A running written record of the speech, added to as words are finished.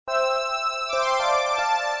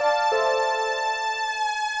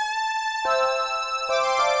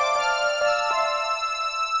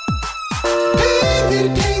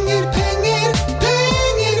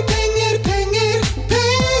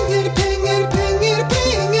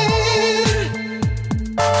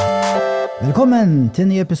Velkommen til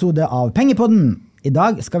en ny episode av Pengepodden. I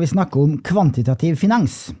dag skal vi snakke om kvantitativ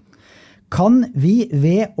finans. Kan vi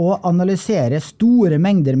ved å analysere store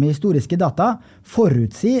mengder med historiske data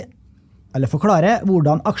forutsi eller forklare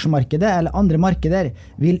hvordan aksjemarkedet eller andre markeder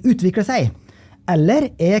vil utvikle seg? Eller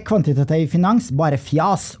kvantitativ finans bare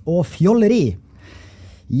fjas og fjolleri?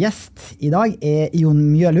 Gjest i dag Jon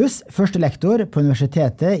Mjølhus, førstelektor på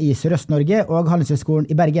Universitetet i Sørøst-Norge og Handelshøyskolen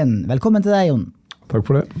i Bergen. Velkommen til deg, Jon. Takk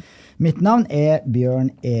for det. Mitt navn Bjørn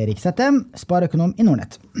Erik Settem, spareøkonom i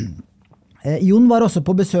Nordnet. Jon var også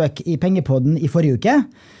på besøk i Pengepodden i forrige uke.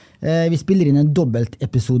 Vi spiller inn en dobbelt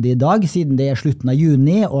episode i dag, siden det slutten av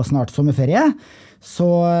juni og snart sommerferie. Så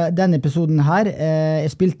denne episoden her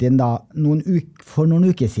spilt inn da for noen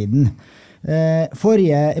uker siden.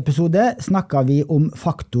 Forrige episode snakket vi om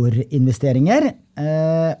faktorinvesteringer,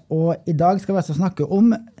 og i dag skal vi altså snakke om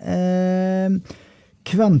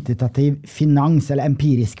kvantitativ finans, eller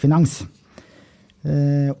empirisk finans.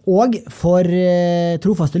 Og for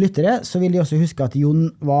trofaste lyttere så vil de også huske at Jon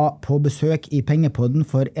var på besøk i Pengepodden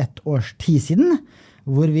for et års tid siden,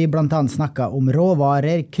 hvor vi blant annet snakket om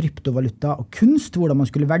råvarer, kryptovaluta og kunst, hvordan man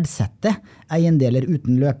skulle verdsette eiendeler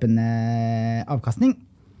uten løpende avkastning.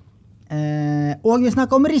 Og vi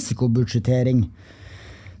snakket om risikobudsjettering.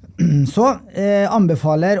 Så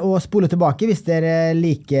anbefaler å spole tilbake hvis dere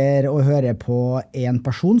liker å høre på en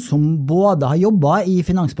person som både har jobbet i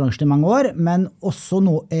finansbransjen i mange år, men også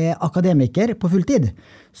nå akademiker på fulltid.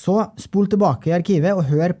 Så spol tilbake i arkivet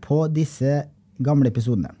og hør på disse gamle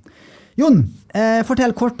episodene. Jon,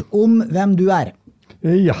 fortell kort om hvem du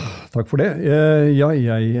Ja, takk for det.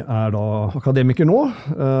 Jeg da akademiker nå,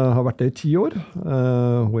 har vært det i 10 år,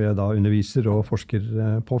 hvor jeg da underviser og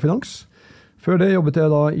forsker på finans. Før det jobbet jeg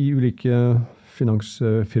da i ulike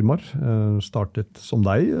finansfirmaer, startet som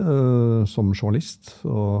deg, som journalist,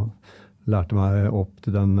 og lærte meg opp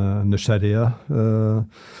til den nysgjerrige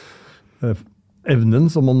evnen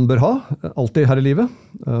som man bør ha, alltid her i livet,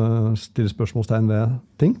 stille spørsmålstegn ved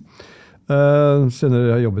ting.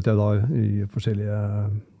 Senere jobbet jeg da i forskjellige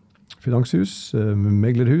finanshus,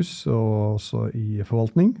 meglerhus, og også i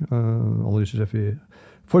forvaltning, analysesjef i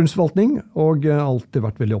formuesforvaltning, og alltid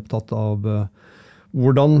vært veldig opptatt av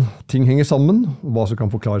hvordan ting henger sammen, hva som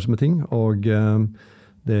kan forklares med ting, og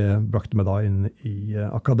det brakte meg da inn i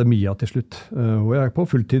akademia til slutt, hvor jeg på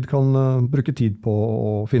fulltid kan bruke tid på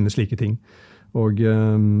å finne slike ting. Og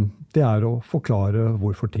det å forklare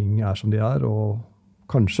hvorfor ting som de og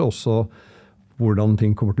kanskje også hvordan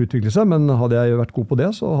ting kommer til å utvikle seg, men hadde jeg vært god på det,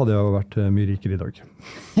 så hadde jeg vært mye rikere i dag.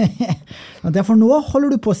 For nå holder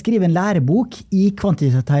du på å skrive en lærebok i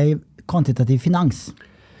kvantitativ finans.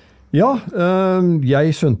 Ja,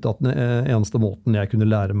 jeg skjønte at den eneste måten jeg kunne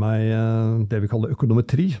lære meg det vi kaller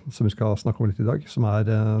økonometri, som vi skal snakke om litt i dag, som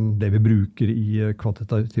det vi bruker i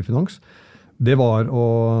kvantitativ finans, det var å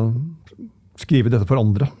skrive dette for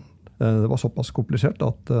andre. Det var såpass komplisert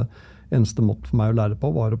at eneste måte for meg å lære på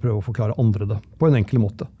var å prøve å forklare andre det på en enkel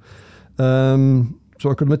måte.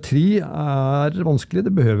 Så økonometri vanskelig,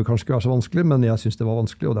 det behøver kanskje ikke være så vanskelig, men jeg synes det var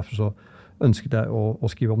vanskelig, og derfor så ønsket jeg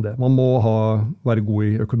å skrive om det. Man må være god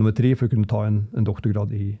i økonometri for å kunne ta en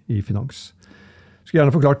doktorgrad i finans. Jeg skulle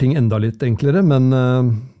gjerne forklare ting enda litt enklere, men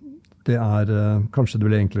det kanskje det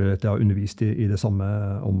blir enklere at jeg har undervist i det samme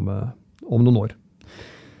om noen år.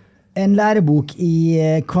 En lærebok i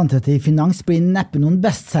kvantitativ finans blir neppe noen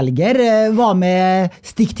bestselger. Hva med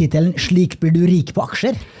stikktitelen «Slik blir du rik på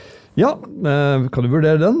aksjer»? Ja, kan du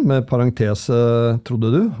vurdere den med parentese,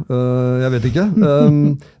 trodde du? Jeg vet ikke.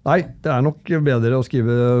 Nei, det nok bedre å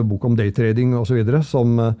skrive bok om daytrading og så videre,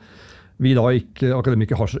 som vi da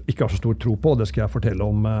akademikere ikke har så stor tro på, og det skal jeg fortelle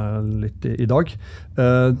om litt i dag.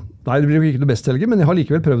 Nei, det blir jo ikke noe bestselger, men jeg har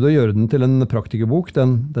likevel prøvd å gjøre den til en praktikerbok.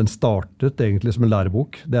 Den startet egentlig som en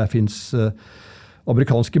lærebok. Det finnes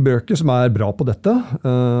amerikanske bøker som bra på dette,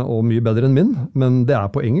 og mye bedre enn min, men det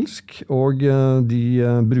på engelsk, og de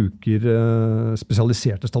bruker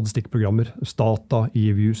spesialiserte statistikkprogrammer, Stata,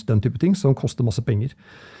 eViews, den type ting, som koster masse penger.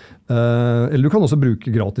 Eller du kan også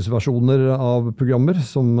bruke gratisversjoner av programmer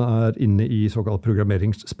som inne i såkalt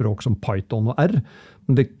programmeringsspråk som Python og R,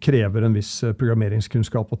 men det krever en viss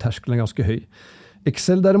programmeringskunnskap, og terskelen ganske høy.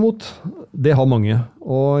 Excel derimot, det har mange,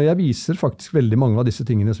 og jeg viser faktisk veldig mange av disse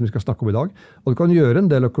tingene som vi skal snakke om i dag, og du kan gjøre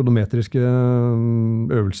en del økonometriske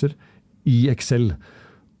øvelser i Excel.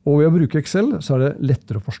 Og ved å bruke Excel så det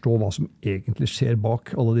lettere å forstå hva som egentlig skjer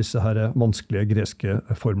bak alle disse her vanskelige greske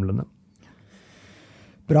formlene.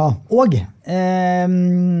 Bra. Og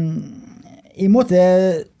jeg måtte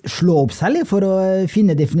slå opp selv for å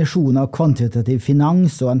finne definisjonen av kvantitativ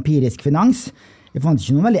finans og empirisk finans. Jeg fant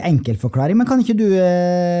ikke noen veldig enkel forklaring, men kan ikke du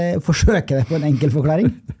forsøke det på en enkel forklaring?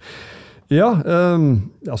 Ja,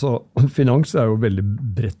 altså finans jo et veldig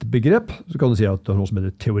bredt begrep. Så kan du si at det noe som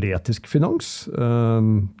heter teoretisk finans.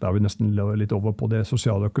 Da vi nesten litt over på det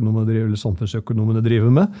sosialøkonomene driver, eller samfunnsøkonomene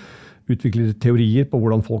driver med. Utvikler teorier på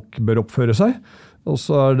hvordan folk bør oppføre seg. Og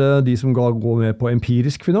så det de som går med på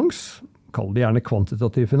empirisk finans. Kall det gjerne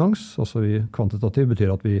kvantitativ finans. Altså kvantitativ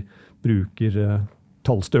betyr at vi bruker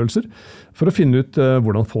tallstørrelser for å finne ut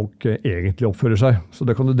hvordan folk egentlig oppfører seg. Så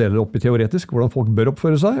det kan du dele opp i teoretisk, hvordan folk bør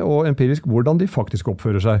oppføre seg, og empirisk, hvordan de faktisk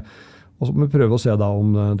oppfører seg. Og så må vi prøve å se da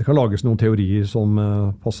om det kan lages noen teorier som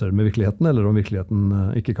passer med virkeligheten, eller om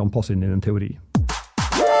virkeligheten ikke kan passe inn i en teori.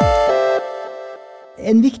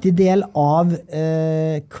 En viktig del av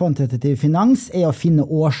kvantitativ finans å finne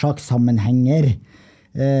årsakssammenhenger,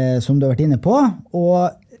 som du har vært inne på,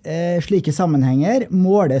 og slike sammenhenger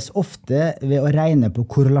måles ofte ved å regne på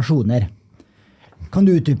korrelasjoner. Kan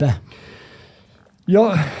du utdype? Ja,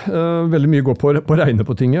 veldig mye går på å regne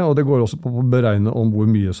på tinget, og det går også på å beregne om hvor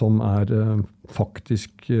mye som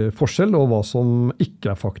faktisk forskjell, og hva som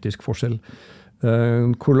ikke faktisk forskjell.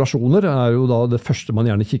 Korrelasjoner jo da det første man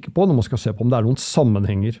gjerne kikker på når man skal se på om det noen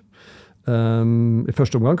sammenhenger. I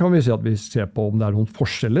første omgang kan vi si at vi ser på om det noen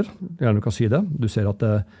forskjeller. Gjerne du kan si det. Du ser at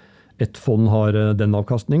et fond har den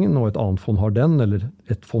avkastningen, og et annet fond har den, eller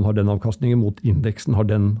et fond har den avkastningen mot indeksen har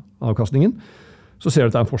den avkastningen. Så ser du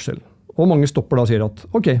at det en forskjell. Og mange stopper da og sier at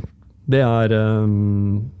ok, det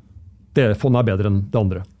fondet bedre enn det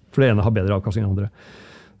andre. For det ene har bedre avkastning enn det andre.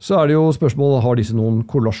 Så det jo spørsmålet, har disse noen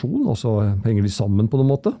korrelasjon, altså henger de sammen på noen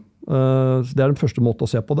måte? Så det den første måten å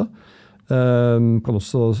se på det. Kan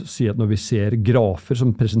også si at når vi ser grafer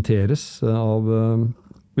som presenteres av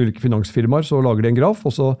ulike finansfirmaer, så lager de en graf,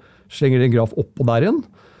 og så slenger de en graf opp og der igjen.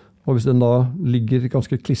 Og hvis den da ligger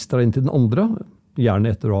ganske klistret inn til den andre,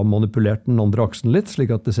 gjerne etter å ha manipulert den andre aksen litt,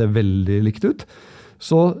 slik at det ser veldig likt ut,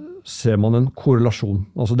 så ser man en korrelasjon.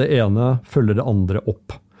 Altså det ene følger det andre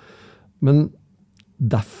opp. Men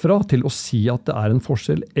derfra til å si at det en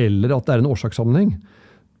forskjell, eller at det en årsakssammenheng,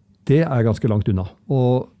 det ganske langt unna.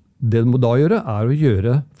 Og det du må da gjøre, å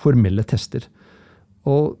gjøre formelle tester.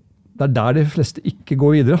 Og det der de fleste ikke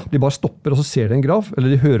går videre. De bare stopper, og så ser de en graf, eller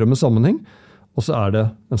de hører om en sammenheng, og så det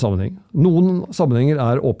en sammenheng. Noen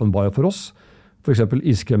sammenhenger åpenbare for oss, for eksempel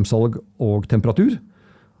iskremsalg og temperatur.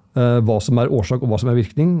 Hva som årsak, og hva som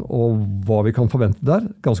virkning, og hva vi kan forvente der,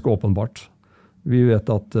 ganske åpenbart. Vi vet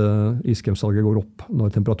at iskremsalget går opp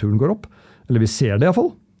når temperaturen går opp, eller vi ser det I hvert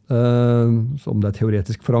fall. Så om det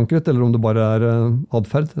teoretisk forankret, eller om det bare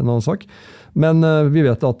adferd, en annen sak. Men vi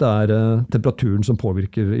vet at det temperaturen som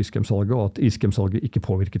påvirker iskremsalget, og at iskremsalget ikke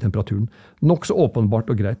påvirker temperaturen. Nok så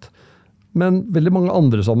åpenbart og greit. Men veldig mange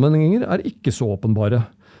andre sammenhenger ikke så åpenbare.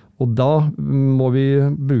 Og da må vi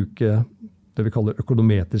bruke det vi kaller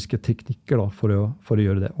økonometriske teknikker da, for å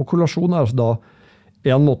gjøre det. Og korrelasjon altså da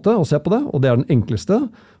en måte å se på det, og det den enkleste,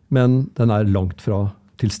 men den langt fra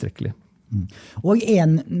tilstrekkelig. Og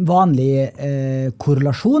en vanlig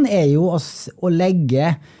korrelasjon jo å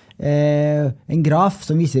legge en graf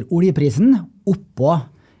som viser oljeprisen oppå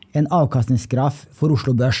en avkastningsgraf for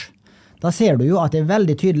Oslo Børs. Da ser du jo at det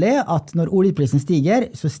veldig tydelig at når oljeprisen stiger,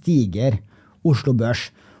 så stiger Oslo Børs.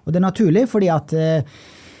 Og det naturlig fordi at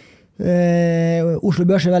Oslo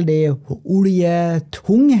Børs veldig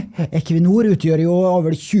oljetung. Equinor utgjør jo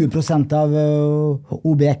over 20% av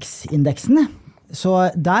OBX-indeksen.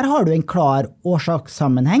 Så der har du en klar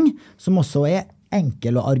årsakssammenheng som også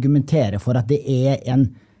enkel å argumentere for at det en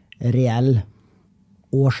reell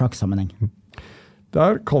årsakssammenheng.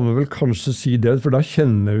 Der kan vi vel kanskje si det, for da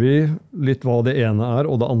kjenner vi litt hva det ene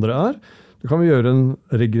og det andre Da kan vi gjøre en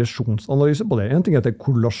regresjonsanalyse på det. En ting heter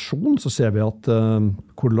korrelasjon, så ser vi at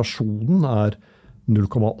korrelasjonen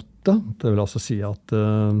 0,8. Det vil altså si at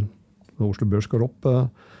når Oslo Børs går opp,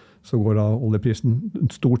 så går da oljeprisen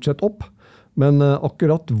stort sett opp. Men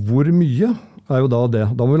akkurat hvor mye jo da det.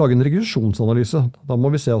 Da må vi lage en regresjonsanalyse. Da må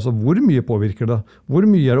vi se altså hvor mye påvirker det. Hvor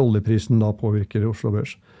mye det oljeprisen da påvirker Oslo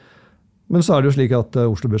Børs. Men så det jo slik at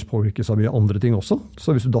Oslo Børs påvirkes av mye andre ting også.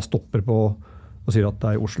 Så hvis du da stopper på og sier at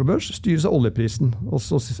det Oslo Børs, styres av oljeprisen, og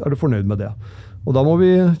så du fornøyd med det. Og da må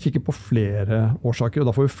vi kikke på flere årsaker, og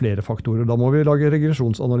da får vi flere faktorer. Da må vi lage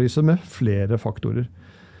regresjonsanalyse med flere faktorer.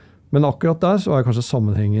 Men akkurat der så kanskje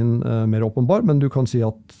sammenhengen mer åpenbar, men du kan si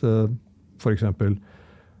at for eksempel,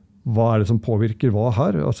 hva det som påvirker hva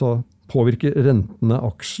her? Altså, påvirker rentene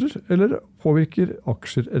aksjer, eller påvirker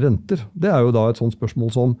aksjer renter? Det jo da et sånt spørsmål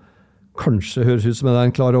som kanskje høres ut som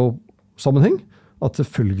en klar sammenheng. At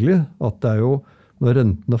selvfølgelig at det jo, når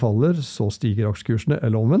rentene faller, så stiger aksjekursene,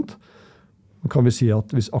 eller omvendt. Kan vi si at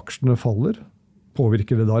hvis aksjene faller,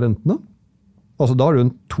 påvirker det da rentene? Altså da det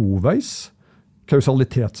en toveis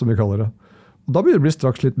kausalitet, som vi kaller det. Og Og da blir det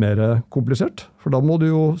straks litt mer komplisert, for da må du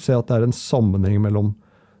jo se at det en sammenheng mellom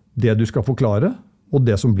det du skal forklare, og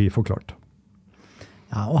det som blir forklart.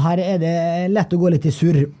 Ja, og her det lett å gå litt i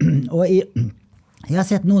surr. Og jeg har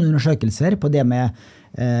sett noen undersøkelser på det med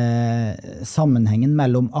sammenhengen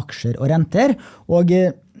mellom aksjer og renter, og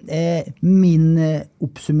min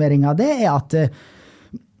oppsummering av det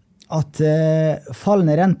at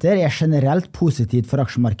fallende renter generelt positivt for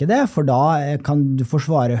aksjemarkedet, for da kan du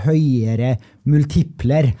forsvare høyere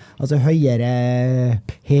multipler, altså høyere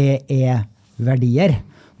PE-verdier,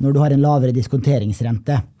 når du har en lavere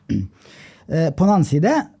diskonteringsrente. På den annen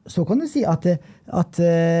side så kan du si at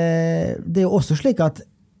det jo også slik at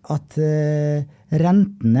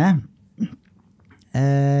rentene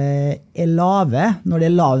lave når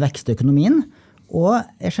det lav vekst i økonomien, og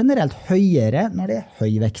generelt høyere når det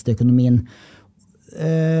høy vekst i økonomien.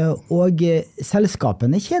 Og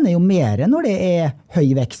selskapene tjener jo mer når det høy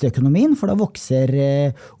vekst i økonomien, for da vokser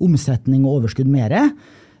omsetning og overskudd mer.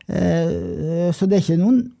 Så det ikke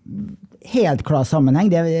noen helt klar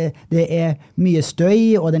sammenheng. Det mye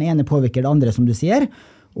støy, og den ene påvirker det andre, som du sier.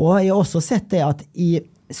 Og jeg har også sett det at i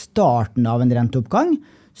starten av en renteoppgang,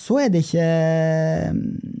 så det ikke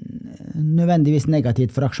nødvendigvis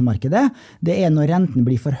negativt for aksjemarkedet. Det når renten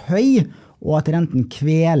blir for høy, og at renten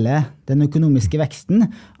kveler den økonomiske veksten,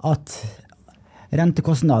 at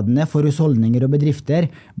rentekostnadene for husholdninger og bedrifter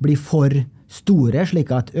blir for store,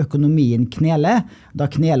 slik at økonomien kneler, da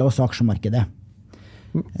kneler også aksjemarkedet.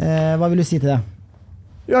 Hva vil du si til det?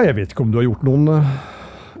 Ja, jeg vet ikke om du har gjort noen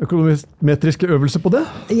økonometriske øvelser på det?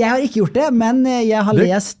 Jeg har ikke gjort det, men jeg har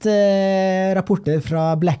lest rapporter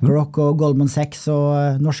fra BlackRock og Goldman Sachs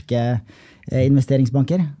og norske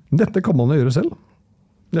investeringsbanker. Dette kan man jo gjøre selv.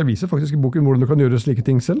 Jeg viser faktisk i boken hvordan du kan gjøre slike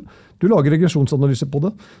ting selv. Du lager regresjonsanalyse på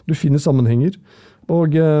det. Du finner sammenhenger.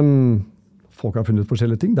 Og folk har funnet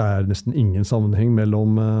forskjellige ting. Det nesten ingen sammenheng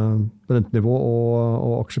mellom rentenivå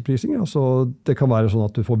og aksjeprising. Altså, det kan være sånn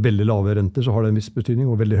at du får veldig lave renter, så har det en viss betydning,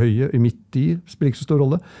 og veldig høye midt i spiller ikke så stor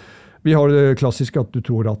rolle. Vi har det klassiske at du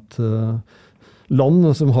tror at land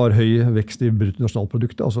som har høy vekst i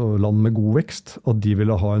bruttonasjonalproduktet, altså land med god vekst, at de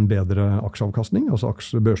ville ha en bedre aksjeavkastning, altså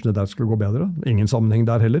aksjebørsene der skulle gå bedre. Ingen sammenheng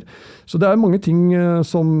der heller. Så det mange ting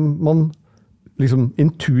som man liksom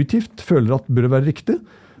intuitivt føler at bør være riktig,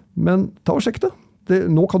 men ta og sjekk det.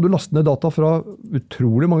 Nå kan du laste ned data fra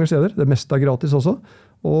utrolig mange steder, det meste gratis også,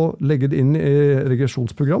 og legge det inn i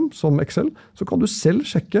regresjonsprogram som Excel, så kan du selv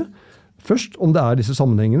sjekke først om det disse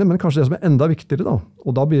sammenhengene, men kanskje det som enda viktigere da,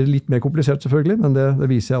 og da blir det litt mer komplisert selvfølgelig, men det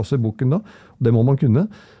viser jeg også i boken da, og det må man kunne,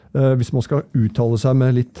 hvis man skal uttale seg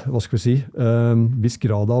med litt, hva skal vi si, viss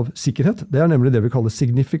grad av sikkerhet, det nemlig det vi kaller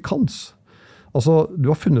signifikans. Altså,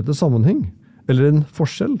 du har funnet en sammenheng, eller en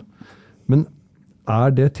forskjell, men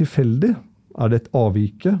det tilfeldig? Det et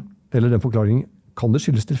avvike? Eller den forklaringen, kan det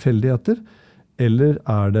skyldes tilfeldigheter? Eller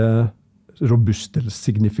det robust eller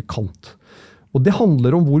signifikant? Og det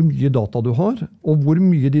handler om hvor mye data du har, og hvor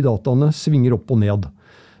mye de dataene svinger opp og ned.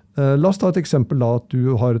 La oss ta et eksempel da, at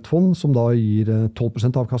du har et fond som da gir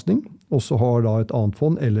 12% avkastning, og så har da et annet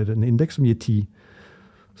fond eller en indeks som gir 10%.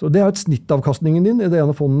 Så det et snittavkastningen din. I det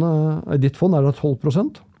ene fondet, i ditt fond det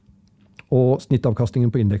 12%, og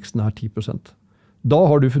snittavkastningen på indeksen 10%. Da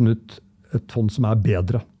har du funnet et fond som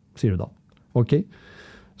bedre, sier du da. Ok?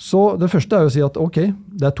 Så det første å si at ok,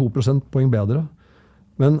 det 2% poeng bedre,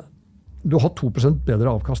 men du har 2%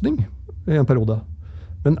 bedre avkastning i en periode.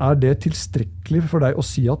 Men det tilstrekkelig for deg å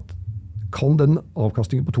si at kan den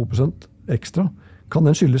avkastningen på 2% ekstra, kan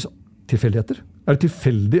den skyldes tilfeldigheter? Det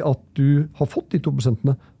tilfeldig at du har fått de 2%?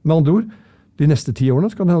 Med andre ord, de neste 10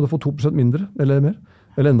 årene kan du få 2% mindre eller mer,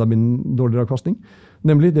 eller enda dårligere avkastning.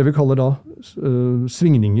 Nemlig det vi kaller da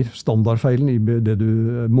svingninger, standardfeilen i det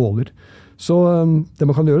du måler. Så det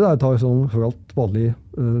man kan gjøre å ta en sånn vanlig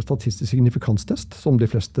statistisk signifikanstest, som de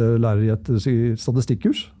fleste lærer i et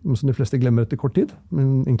statistikkurs, som de fleste glemmer etter kort tid,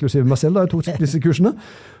 men inklusive meg selv da jeg tok disse kursene.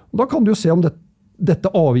 Og da kan du jo se om dette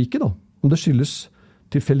avviket, da, om det skyldes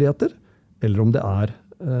tilfeldigheter, eller om det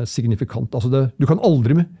signifikant. Altså du kan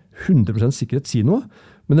aldri med 100% sikkerhet si noe,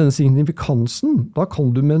 men denne signifikansen, da kan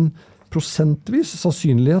du med en prosentvis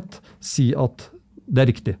sannsynlighet si at det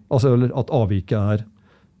riktig. Altså at avviket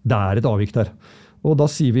det et avvik der. Og da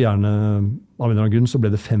sier vi gjerne, av en eller annen grunn, så ble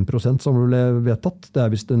det 5% som ble vedtatt.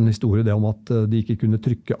 Det visst en historie det om at de ikke kunne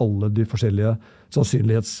trykke alle de forskjellige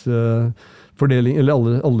sannsynlighetsfordeling, eller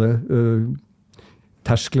alle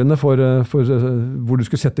tersklene for hvor du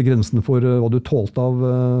skulle sette grensen for hva du tålte av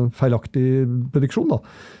feilaktig prediksjon. Da.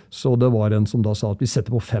 Så det var en som da sa at vi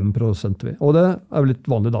setter på 5%. Og det vel litt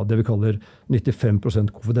vanlig da, det vi kaller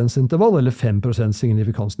 95% konfidensintervall, eller 5%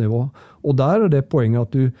 signifikansnivå. Og der det poenget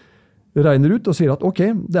at du regner ut og sier at ok,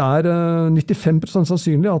 det 95%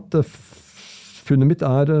 sannsynlig at funnet mitt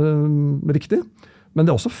riktig, men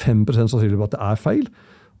det også 5% sannsynlig at det feil,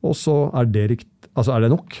 og så det riktig. Altså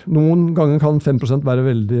det nok. Noen ganger kan 5% være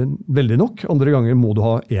veldig, veldig nok, andre ganger må du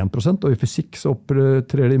ha 1%, og i fysikk så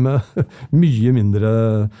opptrer de med mye mindre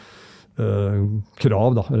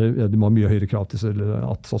krav. Da. De må ha mye høyere krav til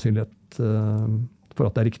at sannsynlighet for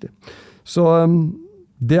at det riktig. Så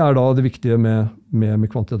det da det viktige med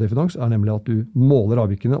kvantitativ finans, nemlig at du måler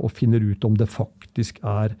avvikene og finner ut om det faktisk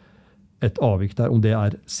et avvik der, om det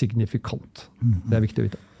signifikant. Det viktig å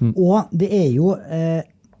vite. Og det jo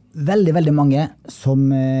veldig, veldig mange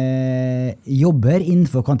som jobber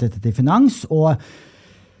innenfor kvantitativ finans, og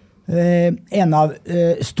en av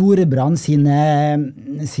Storebrand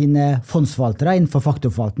sine fondsforvaltere innenfor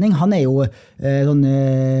faktorforvaltning, han jo sånn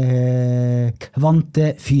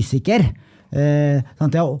kvantefysiker,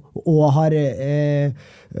 og har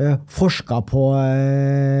forsket på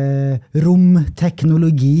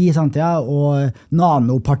romteknologi, og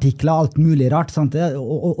nanopartikler, alt mulig rart,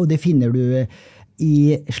 og det finner du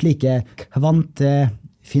i slike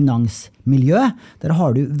kvantefinansmiljø. Der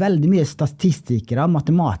har du veldig mye statistikere,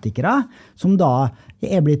 matematikere, som da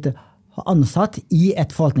blitt ansatt i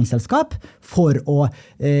et forvaltningsselskap for å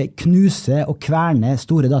knuse og kverne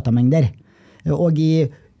store datamengder. Og i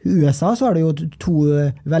USA så har du jo to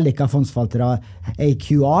vellykka fondsforvaltere,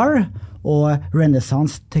 AQR og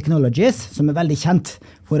Renaissance Technologies, som veldig kjent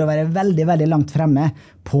for å være veldig, veldig langt fremme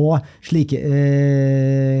på slik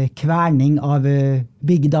kverning av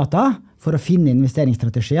big data for å finne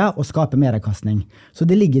investeringsstrategier og skape meravkastning. Så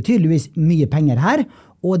det ligger tydeligvis mye penger her,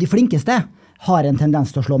 og de flinkeste har en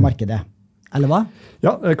tendens til å slå markedet. Eller hva?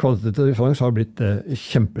 Ja, kvantitativ finans har blitt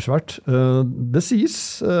kjempesvært. Det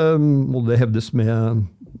sies, må det hevdes med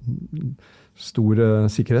stor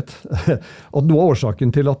sikkerhet, at noe av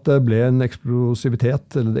årsaken til at det ble en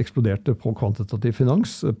eksplosivitet, eller det eksploderte på kvantitativ finans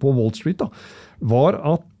på Wall Street, var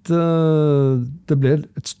at det ble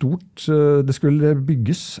et stort, det skulle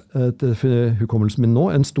bygges, etter hukommelsen min nå,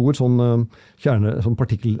 en stor sånn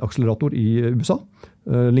partikkelakselerator i USA,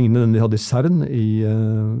 lignende den de hadde i CERN i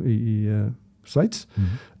Sveits.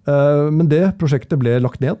 Men det prosjektet ble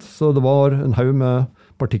lagt ned, så det var en haug med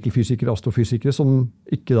partikkelfysikere, astrofysikere, som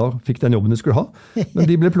ikke da fikk den jobben de skulle ha. Men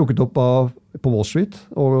de ble plukket opp på Wall Street,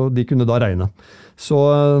 og de kunne da regne. Så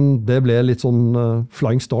det ble litt sånn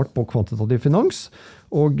flying start på kvantitativ finans.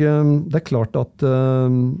 Og det klart at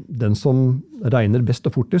den som regner best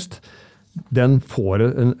og fortest, den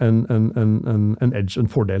får en edge, en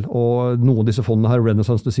fordel. Og noen av disse fondene her,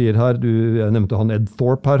 Renaissance du sier her, jeg nevnte han Ed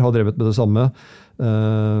Thorpe her, har drevet med det samme.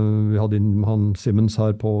 Vi hadde han Simmons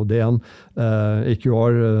her på DN.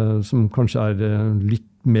 AQR, som kanskje litt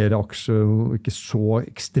mer aksje, ikke så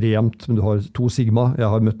ekstremt, men du har 2 Sigma, jeg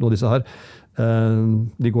har møtt noen av disse her.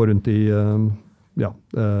 De går rundt i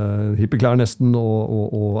hippieklær nesten,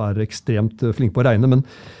 og ekstremt flinke på å regne, men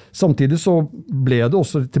samtidig så ble det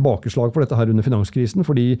også tilbakeslag for dette her under finanskrisen,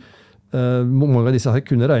 fordi mange av disse her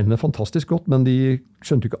kunne regne fantastisk godt, men de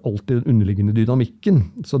skjønte ikke alltid den underliggende dynamikken.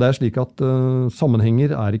 Så det slik at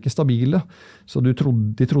sammenhenger ikke stabile. Så de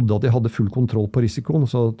trodde at de hadde full kontroll på risikoen.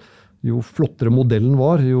 Så jo flottere modellen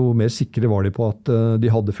var, jo mer sikre var de på at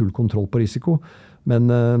de hadde full kontroll på risiko.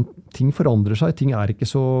 Men ting forandrer seg. Ting ikke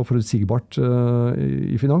så forutsigbart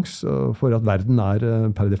i finans, for at verden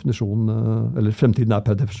per definisjon, eller fremtiden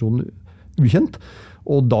per definisjon ukjent.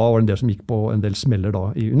 Og da var det en del som gikk på en del smeller da,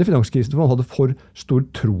 under finanskrisen, for man hadde for stor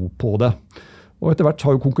tro på det. Og etter hvert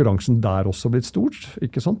har jo konkurransen der også blitt stort,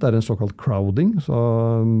 ikke sant? Det en såkalt crowding, så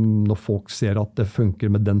når folk ser at det funker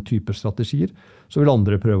med den type strategier, så vil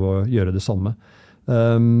andre prøve å gjøre det samme.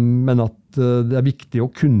 Men at det viktig å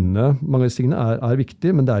kunne, mange av disse tingene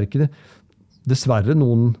viktig, men det ikke dessverre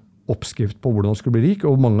noen oppskrift på hvordan man skulle bli rik,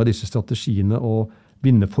 og mange av disse strategiene og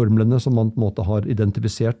vinnerformlene som man på en måte har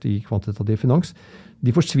identifisert i kvantitativ finans, de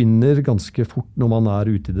forsvinner ganske fort når man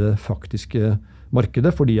ute i det faktiske markedet,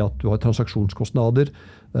 fordi at du har transaksjonskostnader,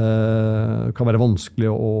 kan være vanskelig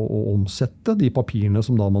å omsette de papirene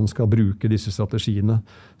som da man skal bruke disse strategiene.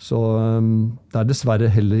 Så det dessverre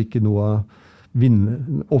heller ikke noe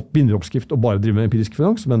vinneroppskrift å bare drive med empirisk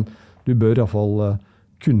finans, men du bør i hvert fall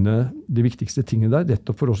kunne de viktigste tingene der, dette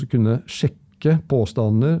for også kunne sjekke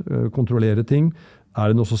påstander, kontrollere ting.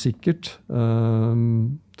 Det noe så sikkert?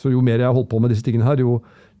 Så jo mer jeg holder på med disse tingene her, jo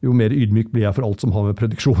mer ydmyk blir jeg for alt som har med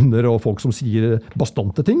prediksjoner og folk som sier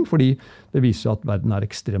bastante ting, fordi det viser at verden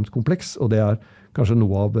ekstremt kompleks, og det kanskje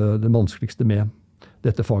noe av det vanskeligste med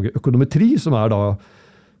dette faget økonometri, som da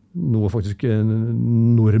noe faktisk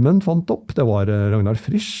nordmenn fant opp. Det var Ragnar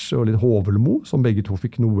Frisch og Linn Hovelmo, som begge to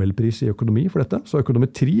fikk Nobelpris i økonomi for dette. Så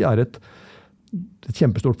økonometri et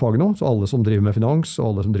kjempestort fag nå, så alle som driver med finans, og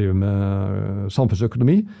alle som driver med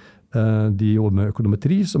samfunnsøkonomi, de jobber med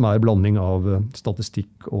økonometri, som blanding av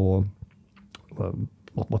statistikk og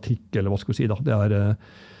matematikk, eller hva skal vi si da.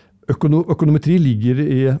 Økonometri ligger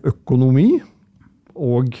i økonomi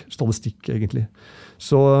og statistikk, egentlig.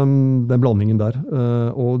 Så den blandingen der.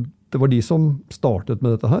 Og det var de som startet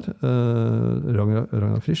med dette her,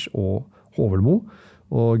 Ragnar Frisch og Hovelmo.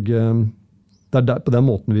 Og det på den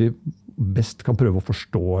måten vi best kan prøve å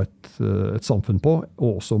forstå et samfunn på,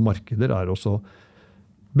 og også markeder også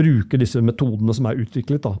bruke disse metodene som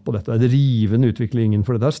utviklet da, på dette. Det rivende utviklingen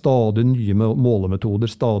for det stadig nye målemetoder,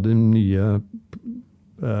 stadig nye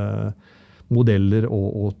modeller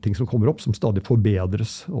og ting som kommer opp, som stadig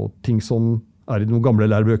forbedres, og ting som i noen gamle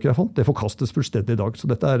lærebøker jeg fant, det forkastes fullstendig i dag. Så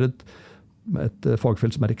dette et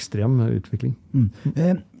fagfelt som ekstrem utvikling.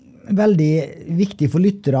 Veldig viktig for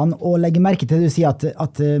lytterne å legge merke til det du sier at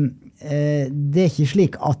det ikke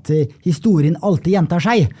slik at historien alltid gjentar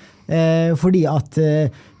seg. Fordi at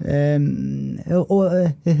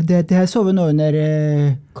det her så vi nå under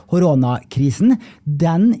koronakrisen,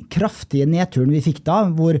 den kraftige nedturen vi fikk da,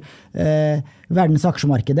 hvor verdens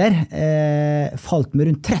aksjemarkeder falt med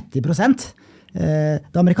rundt 30%,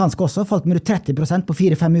 det amerikanske også falt med rundt 30% på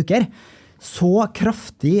 4-5 uker. Så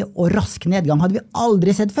kraftig og rask nedgang hadde vi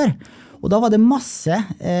aldri sett før. Og da var det masse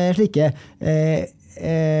slike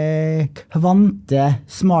kvante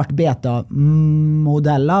smart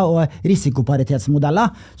beta-modeller og risikoparitetsmodeller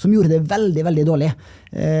som gjorde det veldig, veldig dårlig.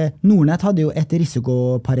 Nordnet hadde jo et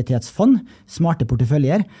risikoparitetsfond, smarte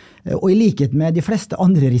porteføljer, og i likhet med de fleste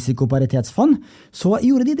andre risikoparitetsfond, så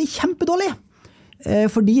gjorde de det kjempedårlig.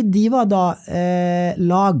 Fordi de var da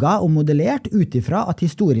laget og modellert utifra at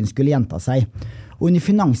historien skulle gjenta seg. Og under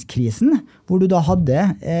finanskrisen, hvor du da hadde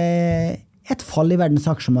et fall i verdens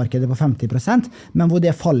aksjemarkedet på 50%, men hvor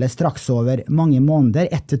det fallet straks over mange måneder,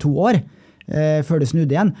 1 til 2 år, før det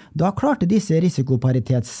snudde igjen, da klarte disse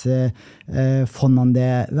risikoparitetsfondene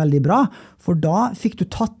det veldig bra, for da fikk du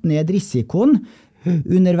tatt ned risikoen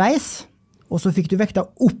underveis, og så fikk du vekta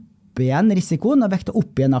opp igjen risikoen og vekta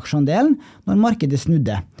opp igjen aksjeandelen når markedet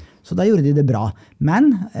snudde. Så da gjorde de det bra. Men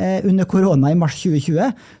under korona i mars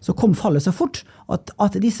 2020 så kom fallet så fort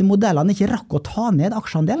at disse modellene ikke rakk å ta ned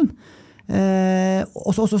aksjeandelen.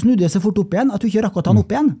 Og så snudde det så fort opp igjen at du ikke rakk å ta den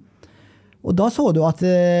opp igjen. Og da så du at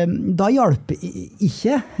da hjalp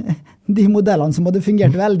ikke de modellene som hadde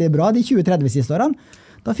fungert veldig bra de 20-30 siste årene.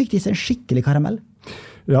 Da fikk de seg en skikkelig karamell.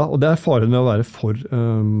 Ja, og det faren med å være for,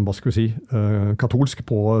 hva skal vi si, katolsk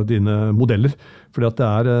på dine modeller. Fordi at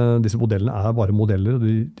disse modellene bare modeller, og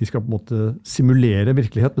de skal på en måte simulere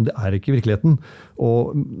virkelighet, men det ikke virkeligheten.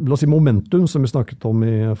 Og la oss si momentum, som vi snakket om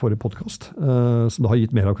i forrige podcast, som da har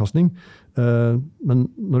gitt mer avkastning. Men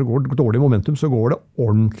når det går dårlig momentum, så går det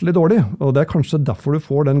ordentlig dårlig. Og det kanskje derfor du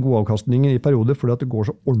får den gode avkastningen i perioder, fordi at det går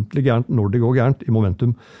så ordentlig gærent når det går gærent i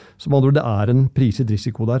momentum. Så med andre ord, det en priset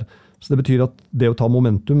risiko der. Så det betyr at det å ta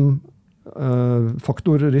momentum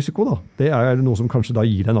faktorrisiko, da, det noe som kanskje da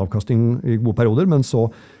gir en avkastning i gode perioder, men så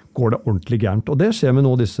går det ordentlig gærent. Og det skjer med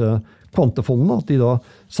nå disse kvantefondene, at de da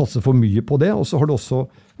satser for mye på det. Og så har du også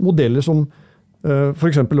modeller som, for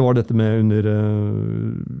eksempel var dette med under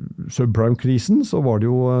subprime-krisen, så var det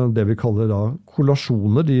jo det vi kaller da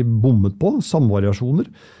korrelasjoner, de bommet på, samvariasjoner.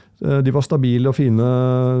 De var stabile og fine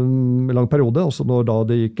i lang periode, og så når da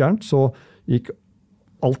det gikk gærent, så gikk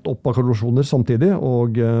alt opp av korrelasjoner samtidig,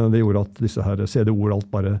 og det gjorde at disse her CDO-er alt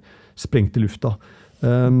bare sprengte i lufta.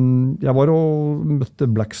 Jeg var og møtte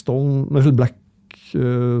Blackstone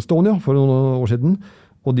for noen år siden,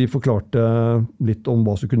 og de forklarte litt om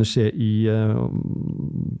hva som kunne skje i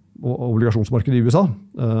obligasjonsmarkedet i USA.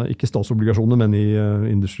 Ikke statsobligasjoner, men i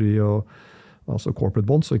industry og altså corporate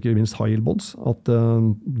bonds, og ikke minst high yield bonds. At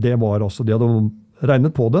det var altså, de hadde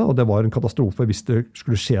regnet på det, og det var en katastrofe hvis det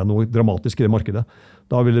skulle skje noe dramatisk i det markedet.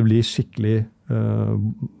 Da ville det bli skikkelig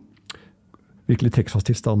virkelig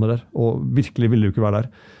Texas-tilstander der, og virkelig ville det ikke være der.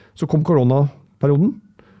 Så kom koronaperioden,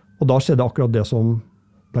 og da skjedde akkurat det som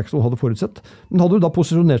Blackstone hadde forutsett. Men hadde du da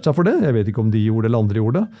posisjonert seg for det, jeg vet ikke om de gjorde det eller andre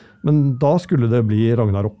gjorde det, men da skulle det bli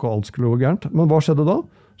Ragnarok og alt skulle gå gærent. Men hva skjedde da?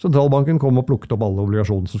 Sentralbanken kom og plukket opp alle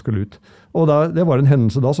obligasjoner som skulle ut. Og det var en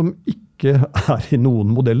hendelse da som ikke i noen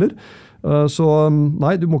modeller. Så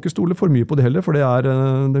nei, du må ikke stole for mye på det heller, for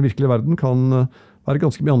den virkelige verden kan være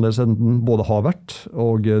ganske mye annerledes enn den både har vært,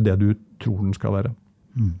 og det du tror den skal være.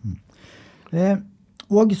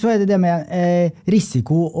 Og så det med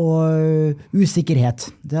risiko og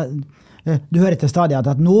usikkerhet. Du hører til stadig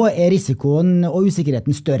at nå risikoen og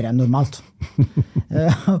usikkerheten større enn normalt.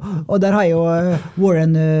 Og der har jo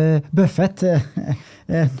Warren Buffett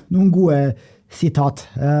noen gode sitat.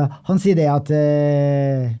 Han sier det at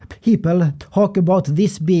people talk about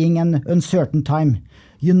this being an uncertain time.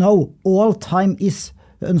 You know, all time is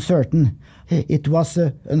uncertain. It was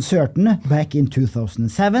uncertain back in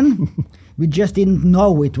 2007. We just didn't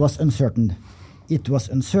know it was uncertain. It was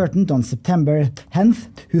uncertain on September 10th,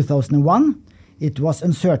 2001. It was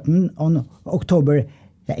uncertain on October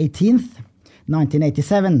 18th,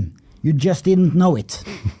 1987. You just didn't know it.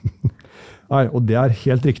 Nei, og det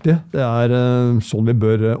helt riktig. Det sånn vi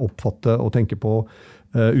bør oppfatte og tenke på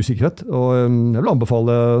usikkerhet. Og jeg vil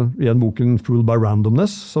anbefale igjen boken Fooled by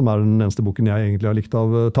Randomness, som den eneste boken jeg egentlig har likt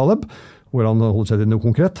av Taleb, hvor han holder seg til noe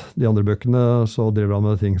konkret. De andre bøkene så driver han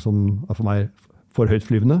med ting som for meg for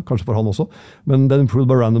høytflyvende, kanskje for han også. Men den Fooled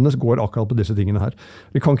by Randomness går akkurat på disse tingene her.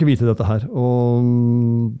 Vi kan ikke vite dette her. Og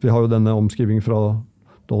vi har jo denne omskrivingen fra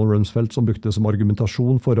Donald Rumsfeld som brukte det som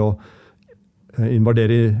argumentasjon for å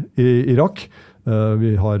invadere i Irak.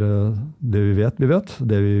 Vi har det vi vet,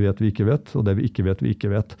 det vi vet vi ikke vet, og det vi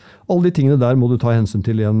ikke vet. Alle de tingene der må du ta hensyn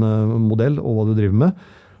til i en modell og hva du driver med.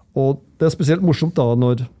 Og det spesielt morsomt da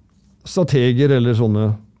når strateger eller sånne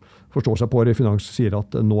forstår seg på i finans sier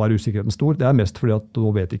at nå usikkerheten stor. Det mest fordi at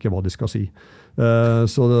nå vet ikke hva de skal si.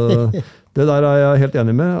 Så det der jeg helt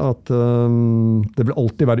enig med, at det vil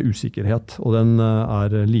alltid være usikkerhet, og den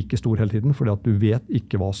like stor hele tiden, fordi at du vet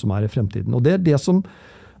ikke hva som i fremtiden. Og det det som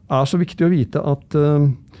så viktig å vite, at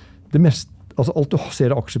det mest, altså alt du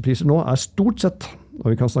ser av aksjepriser nå stort sett,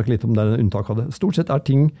 og vi kan snakke litt om det en unntak av det, stort sett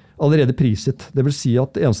ting allerede priset. Det vil si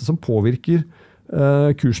at det eneste som påvirker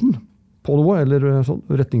kursen på noe, eller sånn,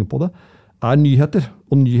 retningen på det, nyheter.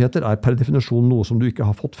 Og nyheter per definisjon noe som du ikke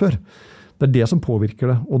har fått før. Det det som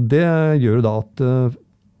påvirker det. Og det gjør da at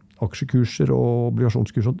aksjekurser og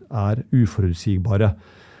obligasjonskurser uforutsigbare.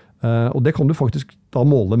 Og det kan du faktisk da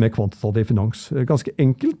måle med kvantitativ finans. Ganske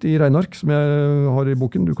enkelt i regneark, som jeg har i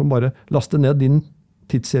boken. Du kan bare laste ned din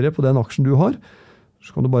tidsserie på den aksjen du har.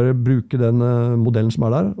 Så kan du bare bruke den modellen som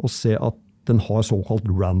der, og se at den har såkalt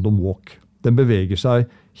random walk. Den beveger seg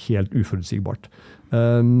helt uforutsigbart.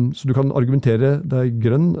 Så du kan argumentere deg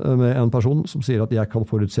grønn med en person som sier at jeg kan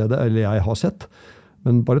forutse det, eller jeg har sett.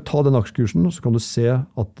 Men bare ta den aksjekursen, så kan du se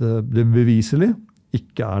at det beviselig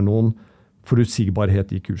ikke noen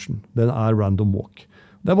forutsigbarhet i kursen. Den random walk.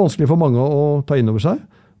 Det vanskelig for mange å ta inn over seg,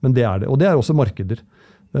 men det det. Og det også markeder.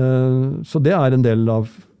 Så det en del av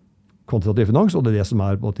kvantitativ finans, og det det som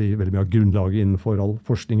veldig mye av grunnlaget innenfor all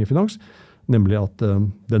forskning i finans, nemlig at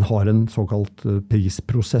den har en såkalt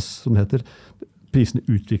prisprosess, som det heter. Prisene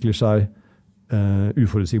utvikler seg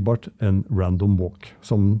uforutsigbart, en random walk,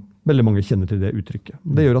 som veldig mange kjenner til det uttrykket.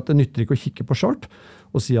 Det gjør at det nytter ikke å kikke på chart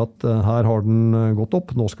og si at her har den gått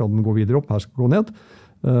opp, nå skal den gå videre opp, her skal den gå ned.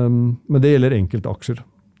 Men det gjelder enkelte aksjer.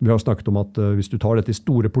 Vi har snakket om at hvis du tar dette i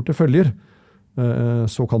store porteføljer,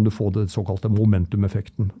 så kan du få det såkalte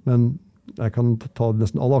momentum-effekten. Men jeg kan ta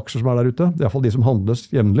nesten alle aksjer som der ute, i hvert fall de som handles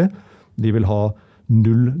jevnlig. De vil ha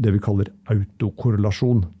null, det vi kaller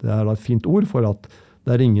autokorrelasjon. Det et fint ord for at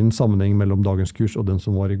det ingen sammenheng mellom dagens kurs og den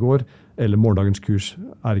som var i går, eller morgendagens kurs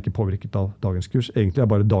ikke påvirket av dagens kurs. Egentlig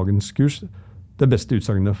bare dagens kurs det beste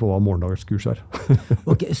utsagnet for hva morgendagens kurs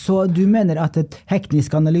Ok, så du mener at et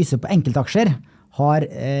teknisk analyse på enkeltaksjer har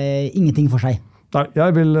ingenting for seg? Nei,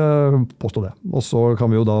 jeg vil påstå det. Og så kan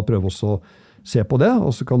vi jo da prøve også se på det,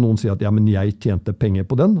 og så kan noen si at ja, men jeg tjente penger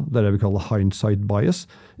på den. Det det vi kaller hindsight bias.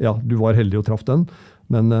 Ja, du var heldig og traff den,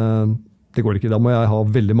 men det går ikke. Da må jeg ha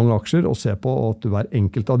veldig mange aksjer og se på at hver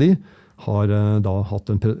enkelt av de har da hatt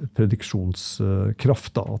en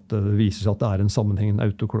prediksjonskraft, da, at det viser seg at det en sammenheng, en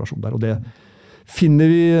autokorrelasjon der. Og det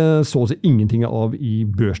finner vi så å si ingenting av i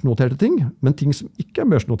børsnoterte ting, men ting som ikke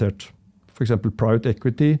børsnotert. For eksempel private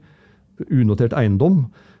equity, unotert eiendom,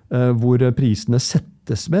 hvor prisene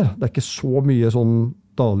settes mer. Det ikke så mye sånn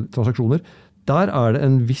daglige transaksjoner. Der det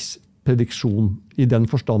en viss prediksjon i den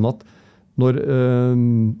forstand at når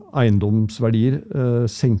eiendomsverdier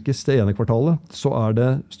senkes det ene kvartalet, så det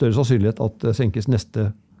større sannsynlighet at det senkes neste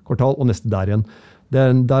kvartal og neste der igjen. Det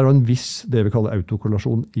en viss, det vi kaller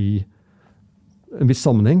autokorrelasjon i en viss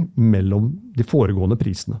sammenheng mellom de foregående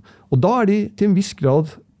prisene. Og da de til en viss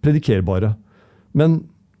grad predikerbare. Men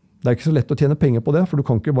det ikke så lett å tjene penger på det, for du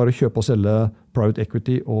kan ikke bare kjøpe og selge private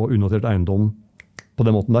equity og unotert eiendom på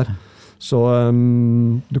den måten der. Så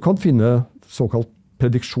du kan finne såkalt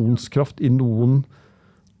prediksjonskraft i noen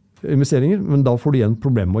investeringer, men da får du igjen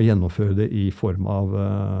problemer med å gjennomføre det i form av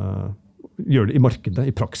gjøre det i markedet,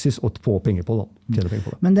 i praksis, og få penger på det, tjene penger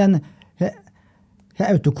på det. Men den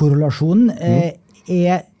autokorrelasjonen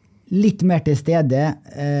litt mer til stede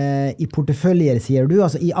i porteføljer, sier du,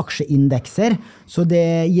 altså i aksjeindekser, så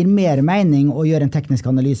det gir mer mening å gjøre en teknisk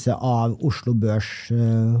analyse av Oslo Børs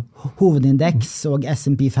hovedindeks og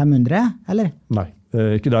S&P 500, eller? Nei,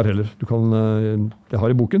 ikke der heller. Jeg har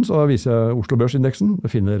i boken, så viser jeg Oslo Børsindeksen.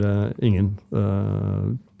 Jeg finner ingen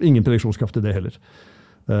prediksjonskraft i det heller.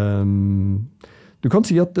 Du kan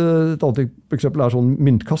si at et annet eksempel er sånn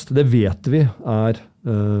myntkast. Det vet vi er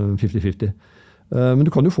 50-50. Men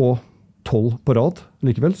du kan jo få 12 på rad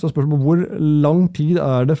likevel. Så spørsmålet hvor lang tid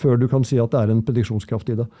er det før du kan si at det er en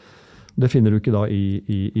prediksjonskraft i det? Det finner du ikke da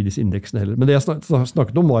i disse indeksene heller. Men det jeg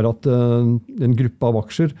snakket om var at en gruppe av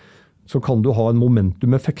aksjer, så kan du ha en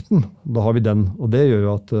momentum-effekten. Da har vi den. Og det gjør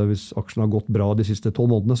jo at hvis aksjen har gått bra de siste 12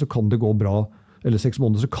 månedene, så kan det gå bra, eller 6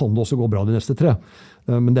 måneder, så kan det også gå bra de neste 3.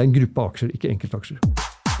 Men det er en gruppe av aksjer, ikke enkeltaksjer.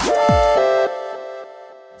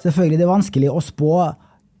 Selvfølgelig det er vanskelig å spå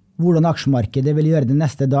hvordan aksjemarkedet vil gjøre det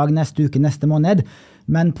neste dag, neste uke, neste måned.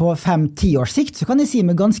 Men på 5-10 års sikt så kan jeg si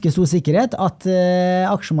med ganske stor sikkerhet at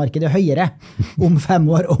aksjemarkedet er høyere om 5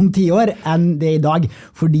 år, om 10 år enn det i dag.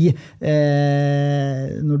 Fordi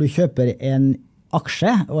når du kjøper en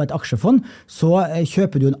aksje og et aksjefond, så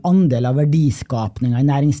kjøper du en andel av verdiskapningen i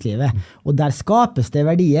næringslivet. Og der skapes det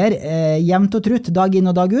verdier jevnt og trutt, dag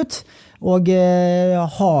inn og dag ut. Og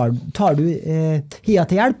tar du hia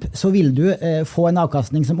til hjelp, så vil du få en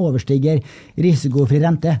avkastning som overstiger risikofri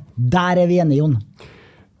rente. Der er vi enige, Jon.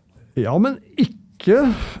 Ja, men ikke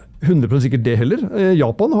 100% sikkert det heller. I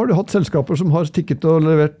Japan har du hatt selskaper som har tikket og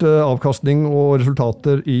levert avkastning og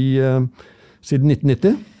resultater siden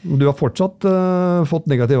 1990. Du har fortsatt fått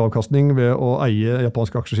negativ avkastning ved å eie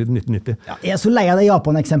japanske aksjer siden 1990. Ja, jeg er så lei av det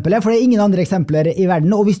Japan-eksempelet, for det er ingen andre eksempler i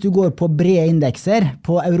verden. Og hvis du går på brede indekser,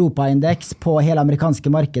 på Europa-indeks, på hele amerikanske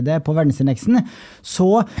markedet, på verdensindeksen,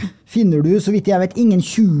 så finner du, så vidt jeg vet, ingen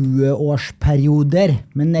 20-årsperioder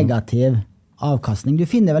med negativ avkastning. Du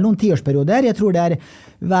finner vel noen 10-årsperioder. Jeg tror det er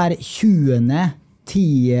hver 20.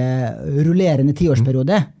 rullerende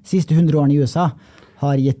 10-årsperiode, siste 100 årene i USA,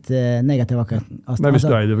 har gitt negativ avkastning. Men hvis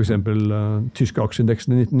du eier for eksempel tyske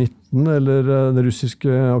aksjeindeksen i 1919, eller den russiske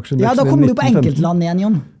aksjeindeksen i 1915. Ja, da kommer du på enkeltland igjen,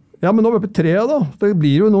 Jon. Ja, men nå er vi på 3 da. Det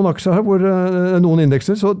blir jo noen aksjer her, noen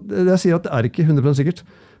indekser, så jeg sier at det er ikke 100% sikkert.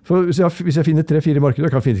 For hvis jeg finner 3-4 markeder,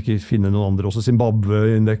 jeg kan ikke finne noen andre også,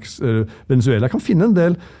 Zimbabwe-indeks, Venezuela, jeg kan finne en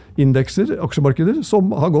del indekser, aksjemarkeder, som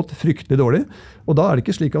har gått fryktelig dårlig. Og da er det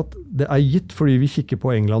ikke slik at det er gitt, fordi vi kikker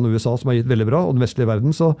på England og USA, som har gitt veldig bra, og den vestlige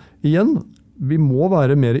verden, så igjen, vi må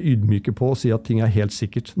være mer ydmyke på å si at ting er helt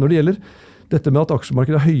sikkert. Når det gjelder dette med at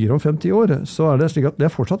aksjemarkedet er høyere om 5-10 år, så er det slik at det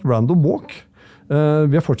er fortsatt random walk.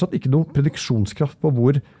 Vi har fortsatt ikke noe prediksjonskraft på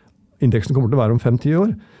hvor indeksen kommer til å være om 5-10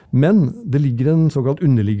 år. Men det ligger en såkalt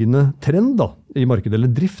underliggende trend da, i markedet,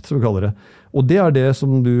 eller drift som vi kaller det. Og det er det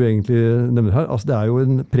som du egentlig nevner her. Altså, det er jo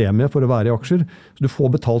en premie for å være i aksjer. Så du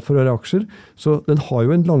får betalt for å være i aksjer. Så den har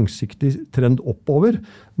jo en langsiktig trend oppover.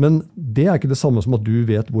 Men det er ikke det samme som at du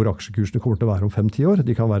vet hvor aksjekursene kommer til å være om 5-10 år.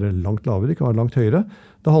 De kan være langt lavere, de kan være langt høyere.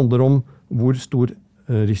 Det handler om hvor stor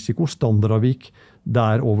risiko, standardavvik det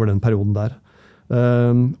er over den perioden der.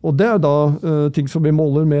 Og det er da ting som vi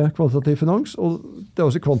måler med kvantitativ finans, og det er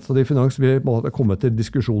også kvantitativ finans vi har kommet til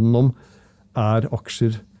diskusjonen om er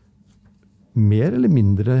aksjer mer eller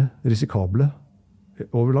mindre risikable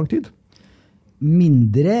over lang tid?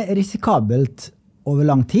 Mindre risikabelt over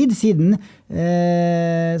lang tid, siden,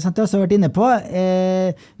 som jeg også har vært inne på,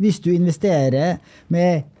 hvis du investerer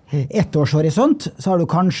med 1 års horisont, så har du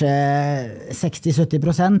kanskje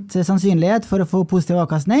 60-70% sannsynlighet for å få positiv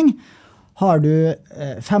avkastning. Har du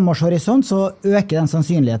 5 års horisont, så øker den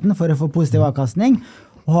sannsynligheten for å få positiv avkastning.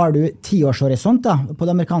 Og har du 10 års horisont da, på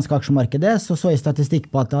det amerikanske aksjemarkedet, så jeg statistikk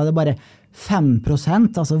på at det er bare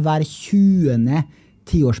 5%, altså hver 20.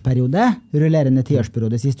 10-årsperiode, rullerende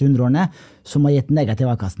 10-årsperiode de siste 100 årene, som har gitt negativ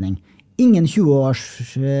avkastning. Ingen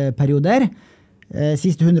 20-årsperioder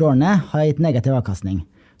siste 100 årene har gitt negativ avkastning.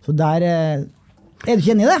 Så der er du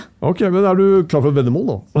ikke enig i det? Ok, men er du klar for et veddemål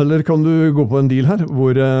da? Eller kan du gå på en deal her,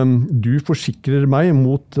 hvor du forsikrer meg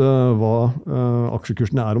mot hva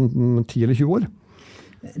aksjekursene er om 10 eller 20 år?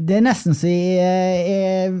 Det er nesten så jeg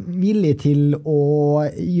er villig til å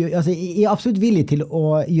altså jeg er absolutt villig til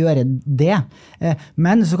å gjøre det.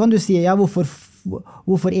 Men så kan du si, ja, hvorfor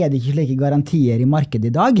er det ikke slike garantier i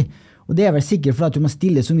markedet i dag? Og det er vel sikkert for at du må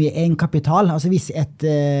stille så mye egenkapital. Altså hvis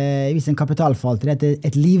en kapitalforvalter,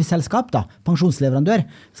 et livselskap, da, pensjonsleverandør,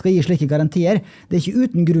 skal gi slike garantier, det er ikke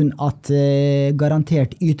uten grunn at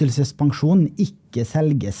garantert ytelsespensjon ikke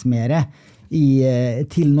selges mer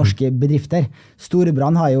til norske bedrifter.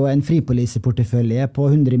 Storebrand har jo en fripoliseportefølje på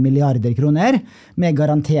 100 milliarder kroner, med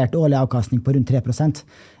garantert årlig avkastning på rundt 3%.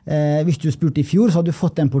 Hvis du spurte i fjor, så hadde du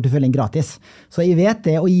fått den porteføljen gratis. Så jeg vet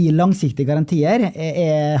det, å gi langsiktige garantier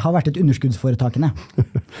har vært et underskuddsforetakene.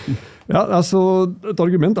 Ja, altså et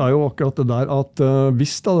argument jo akkurat det der at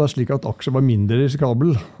hvis det er slik at aksjer var mindre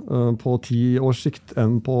risikabel på 10 års sikt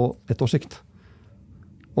enn på 1 års sikt.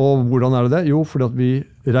 Og hvordan det? Jo, fordi at vi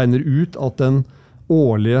regner ut at den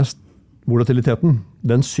årlige volatiliteten,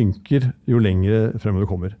 den synker jo lenger fremover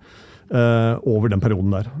kommer over den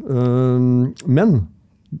perioden der. Men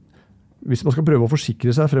hvis man skal prøve å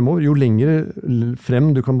forsikre seg fremover, jo lenger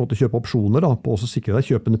frem du kan måtte kjøpe opsjoner da, på å sikre deg,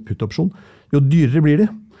 kjøpe en put-opsjon, jo dyrere blir de.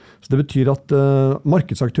 Så det betyr at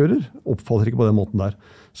markedsaktører oppfaller ikke på den måten der.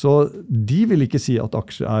 Så de vil ikke si at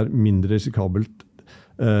aksjer mindre risikabelt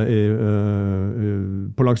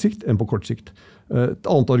på lang sikt enn på kort sikt. Et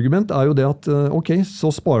annet argument jo det at ok,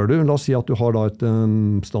 så sparer du, la oss si at du har da et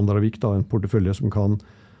standardavvik, da, en portefølje som kan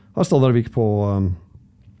ha standardavvik på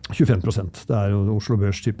 25%. Det jo Oslo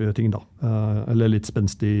Børs-type ting da. Eller litt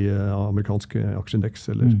spenstig amerikansk aksjeindeks,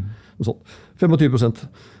 eller noe sånt. 25%.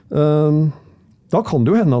 Da kan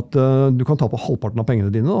det jo hende at du kan ta på halvparten av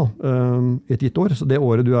pengene dine da, i et gitt år. Så det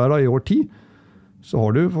året du da, i år 10, så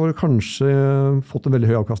har du kanskje fått en veldig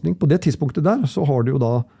høy avkastning. På det tidspunktet der, så har du jo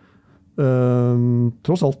da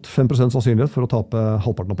tross alt 5% sannsynlighet for å tape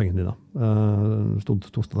halvparten av pengene dine. To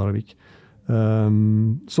standardavvik.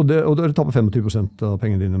 Så og du taper 25% av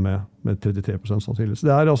pengene dine med 33% sannsynlighet.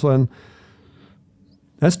 Så det altså en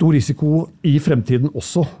stor risiko i fremtiden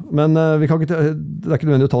også. Men vi kan ikke, det ikke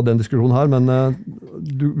nødvendig å ta den diskusjonen her, men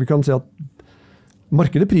vi kan si at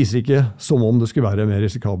markedet priser ikke som om det skulle være mer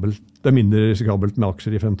risikabelt. Det mindre risikabelt med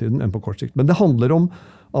aksjer i fremtiden enn på kort sikt. Men det handler om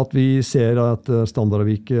at vi ser at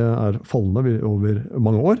standardavviket fallende over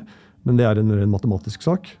mange år. Men det en ren matematisk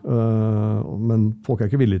sak. Men folk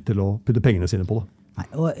ikke villige til å putte pengene sine på det. Nei,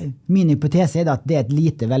 og min hypotese at det et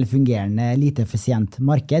lite velfungerende, lite effisient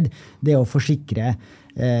marked. Det å forsikre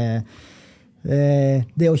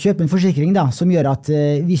det å kjøpe en forsikring da, som gjør at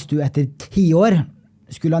hvis du etter 10 år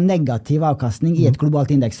skulle ha negativ avkastning i et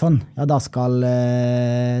globalt indeksfond, ja, da skal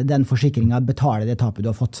den forsikringen betale det tapet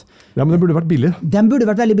du har fått. Ja, men den burde vært billig. Den burde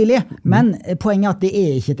vært veldig billig, men poenget at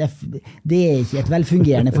det ikke et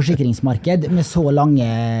velfungerende forsikringsmarked med så lange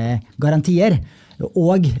garantier,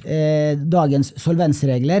 og dagens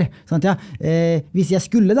solvensregler. Sant, ja? Hvis jeg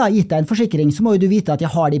skulle da gitt deg en forsikring, så må jo du vite at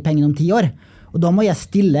jeg har de pengene om 10 år. Og da må jeg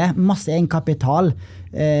stille masse egenkapital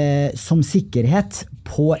som sikkerhet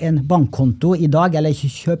på en bankkonto i dag, eller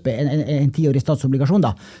kjøpe en 10-årig statsobligasjon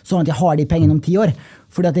da, sånn at jeg har de pengene om 10 år.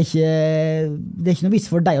 For det er ikke noe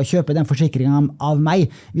vits for deg å kjøpe den forsikringen av meg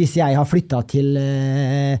hvis jeg har flyttet til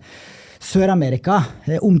Sør-Amerika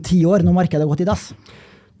om 10 år når markedet har gått i dass.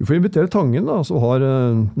 Du får invitere Tangen, da, som har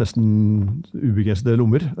nesten ubegrensede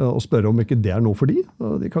lommer, og spørre om ikke det noe for de.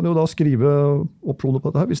 De kan jo da skrive opsjoner på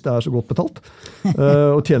dette her, hvis det så godt betalt,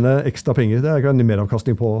 og tjene ekstra penger. Det kan en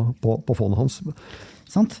meravkastning på fondet hans.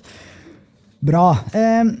 Sant. Bra.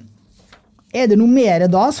 Det noe mer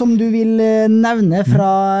da som du vil nevne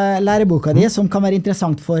fra læreboka di, som kan være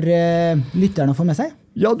interessant for lytterne å få med seg?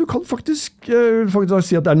 Ja, du kan faktisk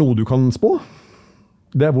si at det noe du kan spå.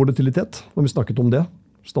 Det volatilitet, når vi snakket om det.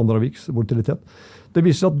 Standardavviks volatilitet. Det